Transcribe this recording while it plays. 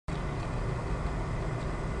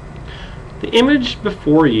The image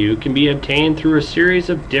before you can be obtained through a series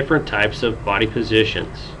of different types of body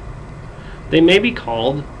positions. They may be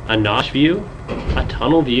called a notch view, a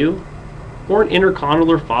tunnel view, or an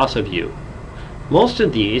intercondylar fossa view. Most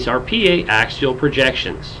of these are PA axial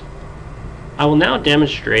projections. I will now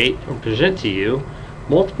demonstrate or present to you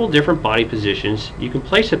multiple different body positions you can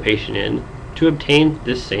place a patient in to obtain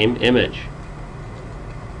this same image.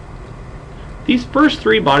 These first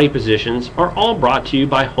three body positions are all brought to you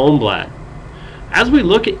by Holmblad. As we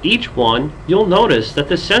look at each one, you'll notice that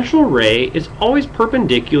the central ray is always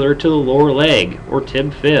perpendicular to the lower leg or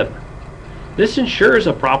tib fib. This ensures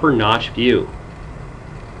a proper notch view.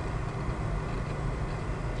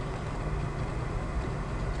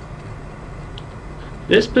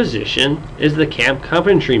 This position is the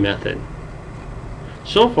Camp-Coventry method.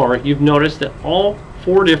 So far, you've noticed that all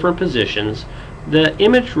four different positions, the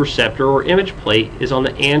image receptor or image plate is on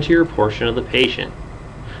the anterior portion of the patient.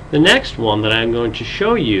 The next one that I'm going to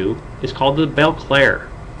show you is called the Belclair.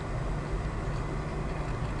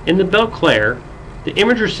 In the Belclair, the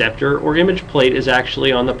image receptor or image plate is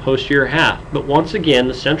actually on the posterior half, but once again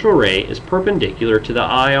the central ray is perpendicular to the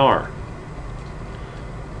IR.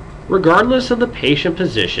 Regardless of the patient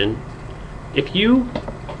position, if you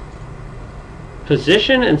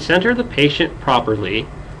position and center the patient properly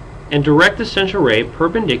and direct the central ray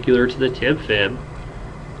perpendicular to the tib fib,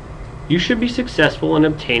 you should be successful in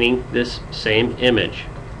obtaining this same image.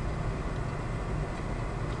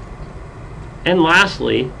 And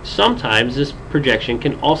lastly, sometimes this projection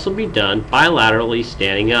can also be done bilaterally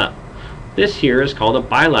standing up. This here is called a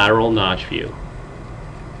bilateral notch view.